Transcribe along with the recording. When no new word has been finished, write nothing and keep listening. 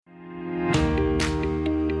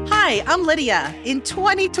Hi, I'm Lydia. In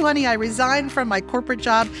 2020, I resigned from my corporate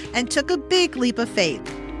job and took a big leap of faith.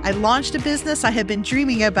 I launched a business I had been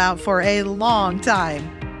dreaming about for a long time.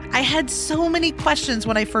 I had so many questions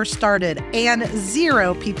when I first started and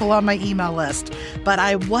 0 people on my email list, but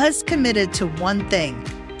I was committed to one thing,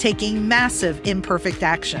 taking massive imperfect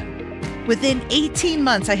action. Within 18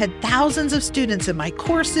 months, I had thousands of students in my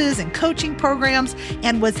courses and coaching programs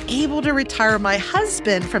and was able to retire my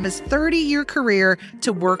husband from his 30-year career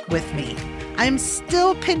to work with me. I'm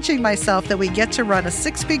still pinching myself that we get to run a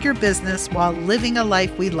 6-figure business while living a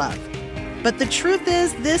life we love. But the truth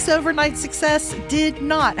is, this overnight success did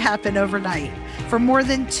not happen overnight. For more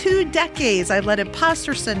than 2 decades, I let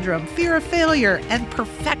imposter syndrome, fear of failure, and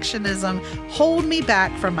perfectionism hold me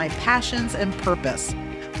back from my passions and purpose.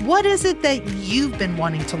 What is it that you've been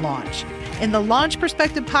wanting to launch? In the Launch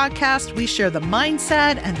Perspective podcast, we share the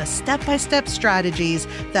mindset and the step-by-step strategies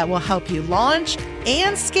that will help you launch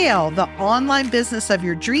and scale the online business of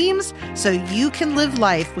your dreams so you can live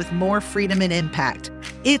life with more freedom and impact.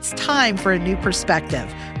 It's time for a new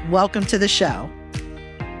perspective. Welcome to the show.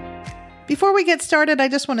 Before we get started, I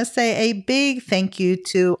just want to say a big thank you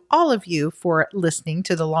to all of you for listening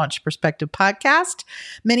to the Launch Perspective podcast.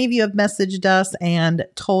 Many of you have messaged us and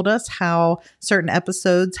told us how certain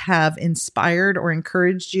episodes have inspired or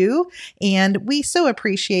encouraged you. And we so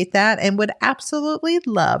appreciate that and would absolutely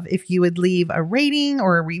love if you would leave a rating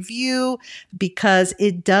or a review because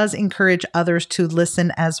it does encourage others to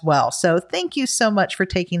listen as well. So thank you so much for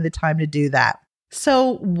taking the time to do that.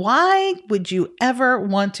 So why would you ever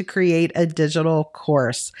want to create a digital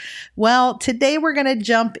course? Well, today we're going to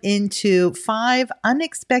jump into 5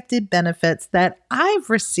 unexpected benefits that I've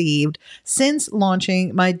received since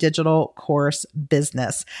launching my digital course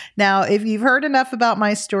business. Now, if you've heard enough about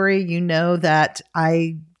my story, you know that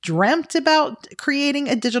I dreamt about creating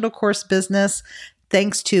a digital course business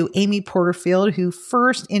thanks to Amy Porterfield, who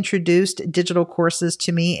first introduced digital courses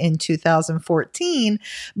to me in 2014,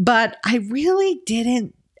 but I really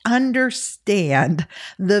didn't understand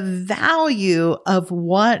the value of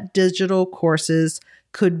what digital courses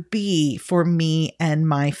could be for me and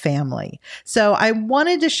my family. So I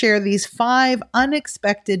wanted to share these 5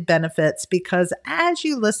 unexpected benefits because as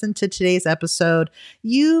you listen to today's episode,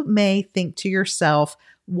 you may think to yourself,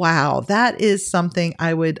 wow, that is something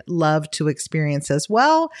I would love to experience as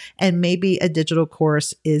well. And maybe a digital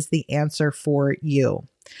course is the answer for you.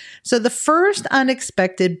 So the first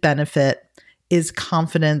unexpected benefit is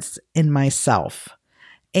confidence in myself.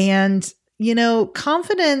 And,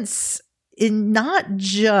 confidence in not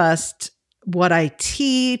just what I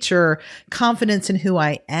teach or confidence in who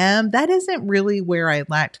I am, that isn't really where I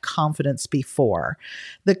lacked confidence before.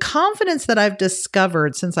 The confidence that I've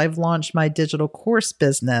discovered since I've launched my digital course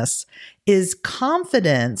business is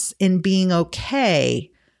confidence in being okay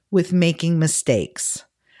with making mistakes.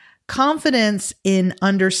 Confidence in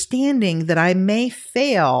understanding that I may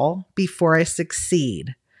fail before I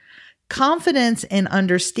succeed. Confidence in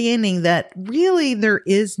understanding that really there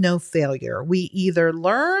is no failure. We either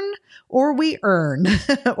learn or we earn,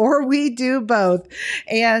 or we do both.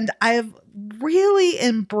 And I've really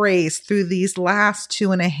embraced through these last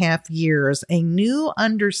 2.5 years a new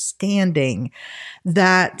understanding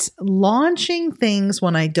that launching things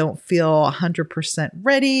when I don't feel 100%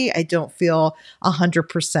 ready, I don't feel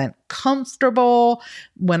 100% comfortable,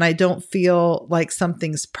 when I don't feel like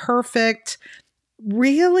something's perfect,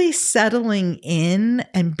 really settling in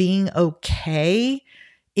and being okay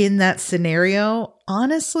in that scenario,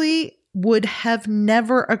 honestly, would have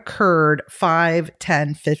never occurred 5,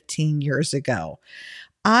 10, 15 years ago.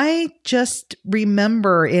 I just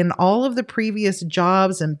remember in all of the previous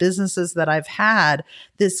jobs and businesses that I've had,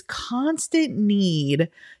 this constant need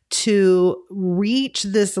to reach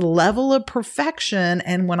this level of perfection.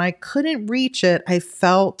 And when I couldn't reach it, I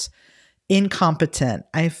felt incompetent.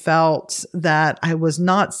 I felt that I was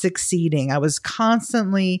not succeeding. I was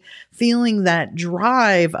constantly feeling that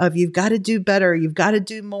drive of you've got to do better, you've got to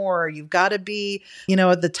do more, you've got to be,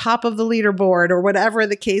 at the top of the leaderboard or whatever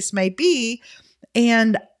the case may be.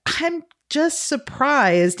 And I'm just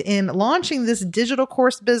surprised in launching this digital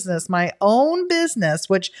course business, my own business,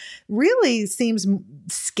 which really seems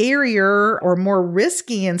scarier or more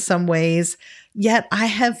risky in some ways, yet I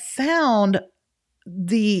have found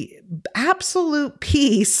the absolute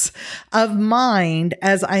peace of mind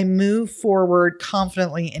as I move forward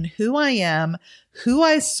confidently in who I am, who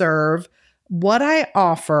I serve, what I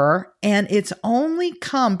offer, and it's only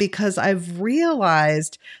come because I've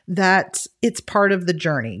realized that it's part of the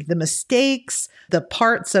journey. The mistakes, the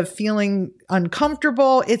parts of feeling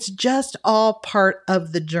uncomfortable, it's just all part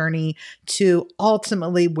of the journey to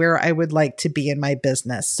ultimately where I would like to be in my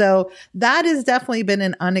business. So that has definitely been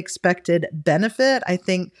an unexpected benefit. I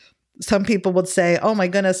think some people would say, oh my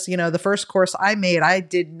goodness, the first course I made, I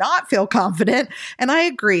did not feel confident. And I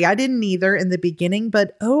agree. I didn't either in the beginning.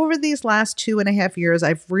 But over these last 2.5 years,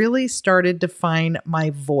 I've really started to find my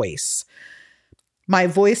voice. My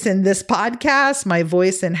voice in this podcast, my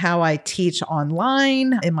voice in how I teach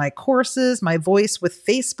online, in my courses, my voice with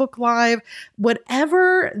Facebook Live,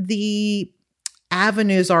 whatever the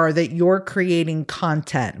avenues are that you're creating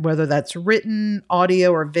content, whether that's written,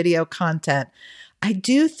 audio, or video content. I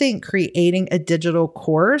do think creating a digital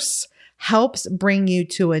course helps bring you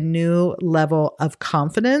to a new level of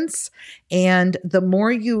confidence. And the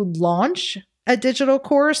more you launch a digital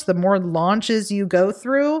course, the more launches you go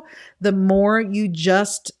through, the more you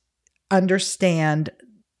just understand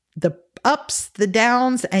the ups, the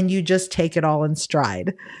downs, and you just take it all in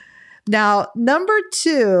stride. Now, number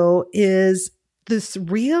 2 is this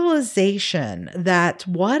realization that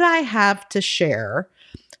what I have to share,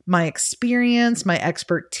 my experience, my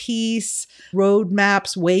expertise,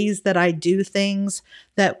 roadmaps, ways that I do things,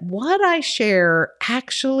 that what I share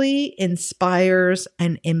actually inspires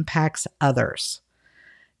and impacts others.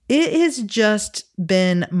 It has just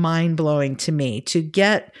been mind-blowing to me to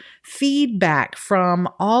get feedback from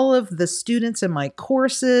all of the students in my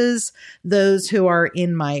courses, those who are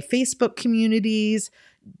in my Facebook communities,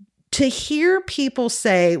 to hear people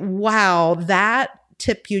say, wow, that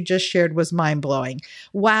tip you just shared was mind-blowing.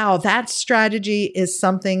 Wow, that strategy is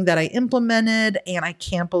something that I implemented and I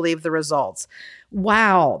can't believe the results.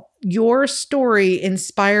 Wow, your story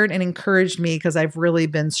inspired and encouraged me because I've really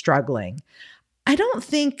been struggling. I don't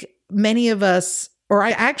think many of us, or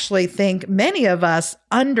I actually think many of us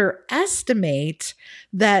underestimate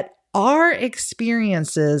that our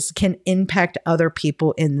experiences can impact other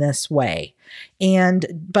people in this way. And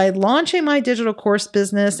by launching my digital course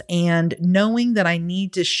business and knowing that I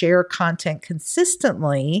need to share content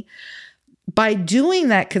consistently, by doing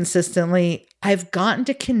that consistently, I've gotten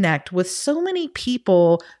to connect with so many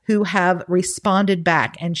people who have responded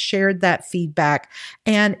back and shared that feedback.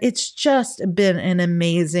 And it's just been an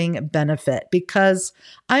amazing benefit because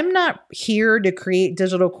I'm not here to create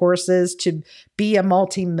digital courses to be a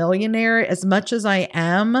multimillionaire as much as I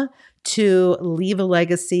am to leave a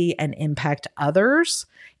legacy and impact others.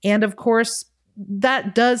 And of course,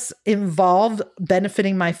 that does involve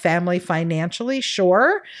benefiting my family financially,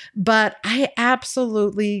 sure, but I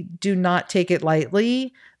absolutely do not take it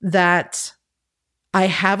lightly that I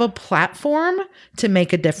have a platform to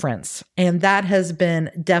make a difference. And that has been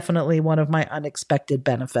definitely one of my unexpected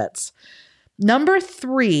benefits. Number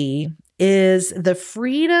 3 is the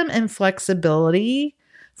freedom and flexibility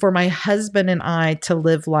for my husband and I to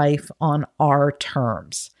live life on our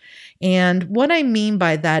terms. And what I mean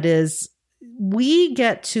by that is we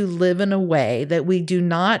get to live in a way that we do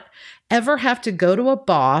not ever have to go to a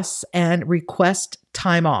boss and request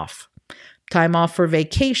time off for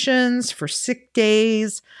vacations, for sick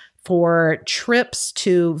days, for trips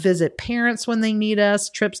to visit parents when they need us,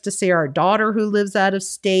 trips to see our daughter who lives out of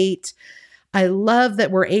state. I love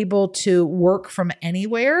that we're able to work from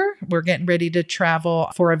anywhere. We're getting ready to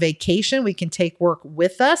travel for a vacation. We can take work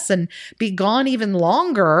with us and be gone even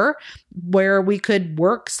longer, where we could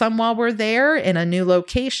work some while we're there in a new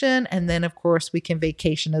location. And then, of course, we can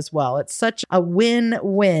vacation as well. It's such a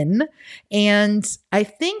win-win. And I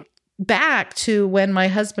think back to when my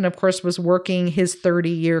husband, of course, was working his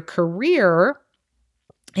 30-year career,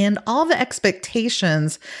 and all the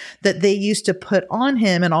expectations that they used to put on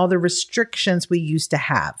him and all the restrictions we used to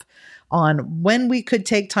have on when we could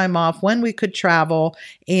take time off, when we could travel.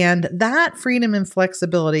 And that freedom and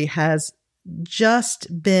flexibility has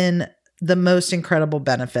just been the most incredible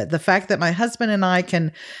benefit. The fact that my husband and I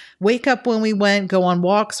can wake up when we want, go on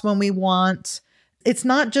walks when we want. It's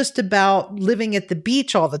not just about living at the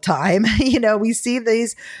beach all the time. We see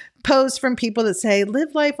these posts from people that say,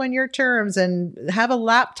 live life on your terms and have a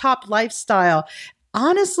laptop lifestyle.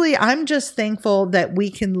 Honestly, I'm just thankful that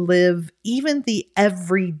we can live even the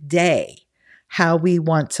everyday how we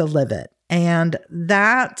want to live it. And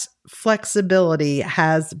that flexibility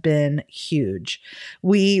has been huge.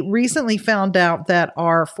 We recently found out that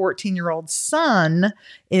our 14-year-old son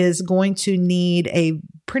is going to need a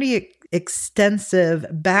pretty extensive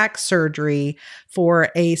back surgery for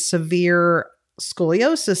a severe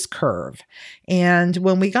scoliosis curve. And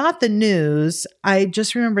when we got the news, I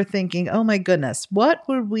just remember thinking, oh my goodness, what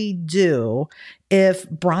would we do if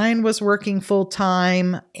Brian was working full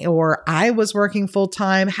time or I was working full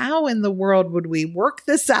time? How in the world would we work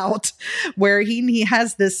this out where he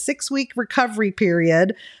has this 6-week recovery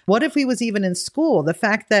period? What if he was even in school? The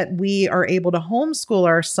fact that we are able to homeschool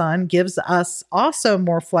our son gives us also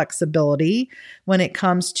more flexibility when it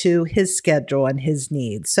comes to his schedule and his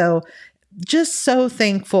needs. So just so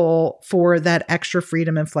thankful for that extra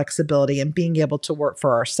freedom and flexibility and being able to work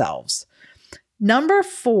for ourselves. Number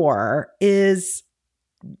 4 is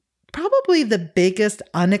probably the biggest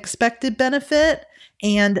unexpected benefit,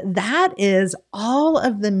 and that is all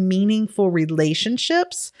of the meaningful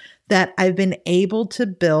relationships that I've been able to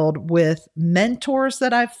build with mentors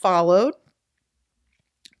that I've followed,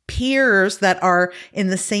 peers that are in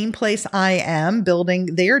the same place I am,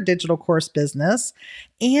 building their digital course business,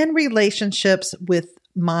 and relationships with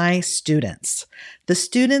my students, the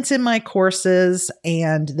students in my courses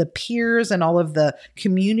and the peers and all of the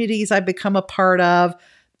communities I've become a part of.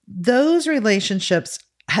 Those relationships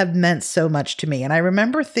have meant so much to me. And I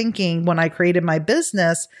remember thinking when I created my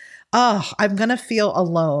business, oh, I'm going to feel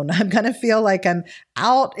alone. I'm going to feel like I'm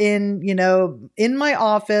out in my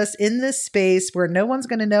office in this space where no one's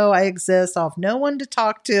going to know I exist. I'll have no one to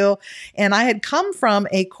talk to. And I had come from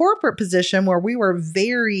a corporate position where we were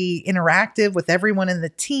very interactive with everyone in the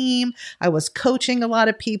team. I was coaching a lot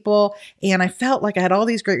of people and I felt like I had all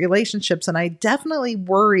these great relationships. And I definitely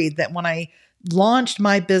worried that when I launched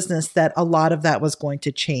my business that a lot of that was going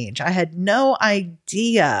to change. I had no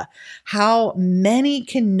idea how many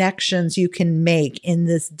connections you can make in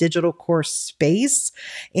this digital course space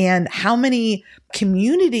and how many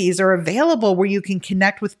communities are available where you can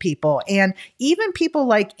connect with people. And even people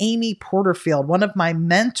like Amy Porterfield, one of my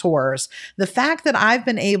mentors, the fact that I've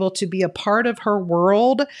been able to be a part of her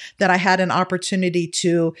world, that I had an opportunity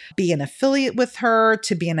to be an affiliate with her,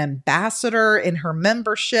 to be an ambassador in her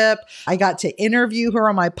membership. I got to interview her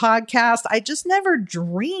on my podcast. I just never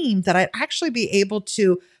dreamed that I'd actually be able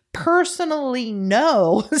to personally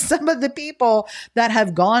know some of the people that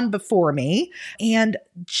have gone before me and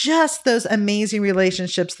just those amazing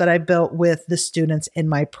relationships that I built with the students in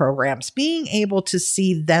my programs, being able to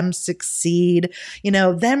see them succeed,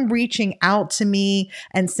 them reaching out to me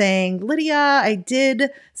and saying, Lydia, I did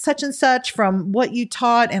such and such from what you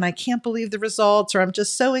taught and I can't believe the results, or I'm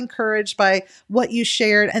just so encouraged by what you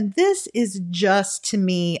shared. And this is just to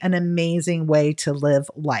me an amazing way to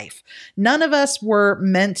live life. None of us were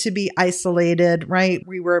meant to be isolated, right?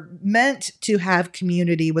 We were meant to have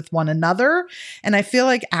community with one another. And I feel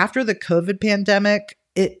like after the COVID pandemic,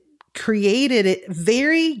 it created a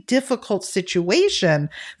very difficult situation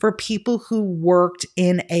for people who worked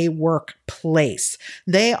in a workplace.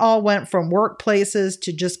 They all went from workplaces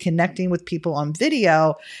to just connecting with people on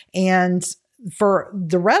video. And for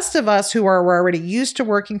the rest of us who are already used to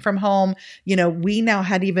working from home, we now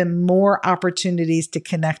had even more opportunities to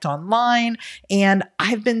connect online. And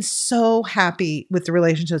I've been so happy with the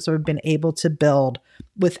relationships I've been able to build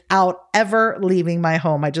without ever leaving my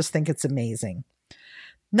home. I just think it's amazing.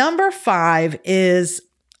 Number 5 is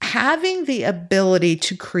having the ability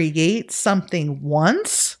to create something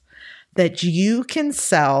once that you can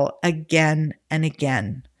sell again and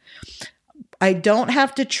again. I don't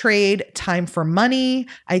have to trade time for money.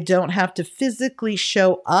 I don't have to physically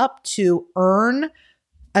show up to earn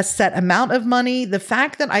a set amount of money. The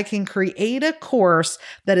fact that I can create a course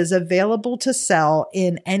that is available to sell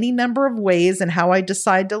in any number of ways and how I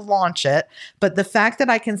decide to launch it, but the fact that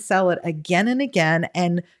I can sell it again and again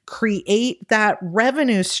and create that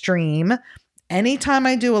revenue stream anytime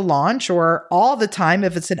I do a launch or all the time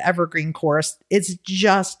if it's an evergreen course, it's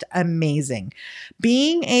just amazing.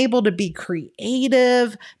 Being able to be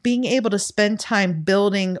creative, being able to spend time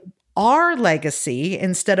building our legacy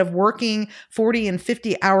instead of working 40 and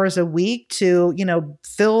 50 hours a week to,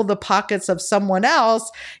 fill the pockets of someone else.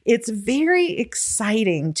 It's very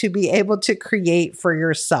exciting to be able to create for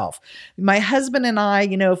yourself. My husband and I,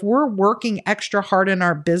 if we're working extra hard in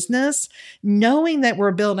our business, knowing that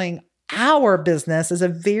we're building our business is a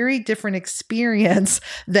very different experience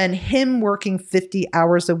than him working 50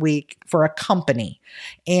 hours a week for a company.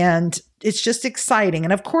 And it's just exciting.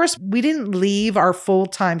 And of course, we didn't leave our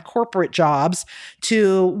full-time corporate jobs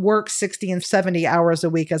to work 60 and 70 hours a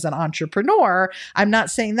week as an entrepreneur. I'm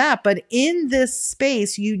not saying that, but in this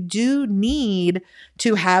space, you do need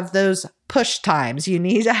to have those push times. You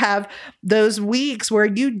need to have those weeks where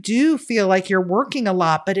you do feel like you're working a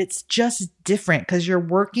lot, but it's just different because you're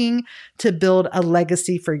working to build a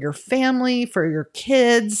legacy for your family, for your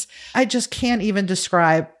kids. I just can't even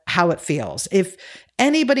describe how it feels. If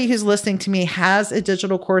anybody who's listening to me has a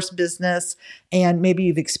digital course business and maybe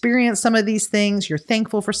you've experienced some of these things, you're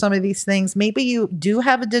thankful for some of these things, maybe you do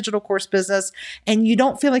have a digital course business and you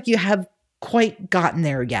don't feel like you have quite gotten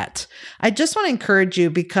there yet. I just want to encourage you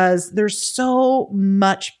because there's so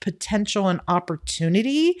much potential and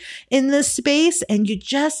opportunity in this space, and you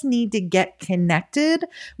just need to get connected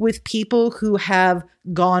with people who have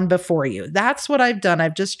gone before you. That's what I've done.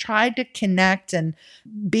 I've just tried to connect and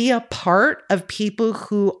be a part of people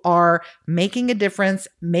who are making a difference,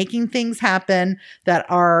 making things happen, that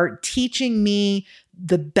are teaching me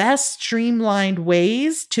the best streamlined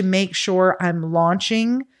ways to make sure I'm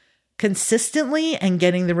launching consistently and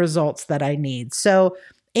getting the results that I need. So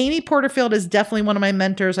Amy Porterfield is definitely one of my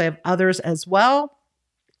mentors. I have others as well.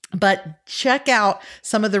 But check out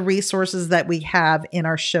some of the resources that we have in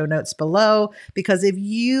our show notes below, because if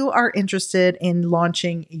you are interested in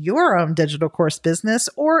launching your own digital course business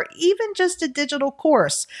or even just a digital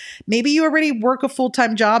course, maybe you already work a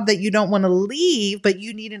full-time job that you don't want to leave, but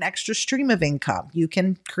you need an extra stream of income. You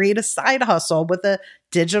can create a side hustle with a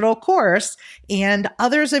digital course. And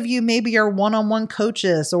others of you maybe are one-on-one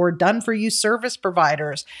coaches or done-for-you service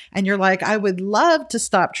providers. And you're like, I would love to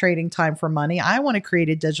stop trading time for money. I want to create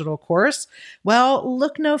a digital course. Well,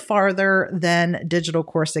 look no farther than Digital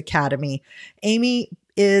Course Academy. Amy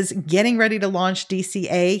is getting ready to launch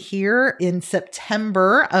DCA here in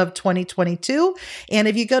September of 2022. And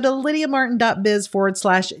if you go to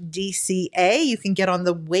lydiamartin.biz/DCA, you can get on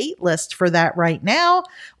the wait list for that right now,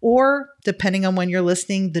 or depending on when you're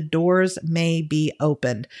listening, the doors may be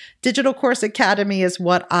opened. Digital Course Academy is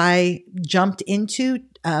what I jumped into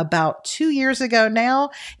about 2 years ago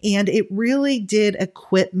now, and it really did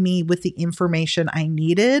equip me with the information I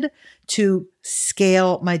needed to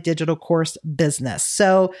scale my digital course business.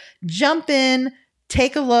 So jump in,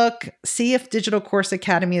 take a look, see if Digital Course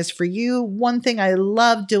Academy is for you. One thing I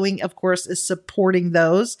love doing, of course, is supporting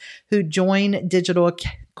those who join Digital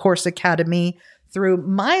Course Academy through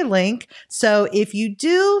my link. So if you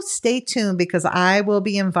do, stay tuned, because I will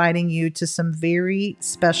be inviting you to some very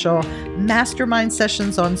special mastermind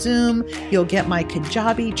sessions on Zoom. You'll get my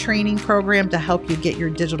Kajabi training program to help you get your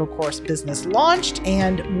digital course business launched,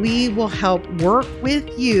 and we will help work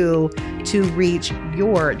with you to reach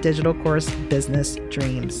your digital course business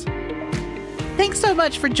dreams. Thanks so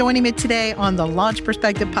much for joining me today on the Launch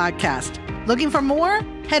Perspective podcast. Looking for more?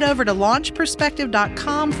 Head over to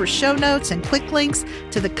launchperspective.com for show notes and quick links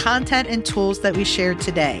to the content and tools that we shared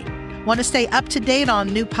today. Want to stay up to date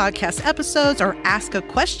on new podcast episodes or ask a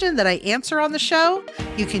question that I answer on the show?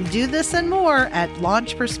 You can do this and more at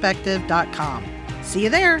launchperspective.com. See you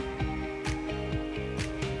there.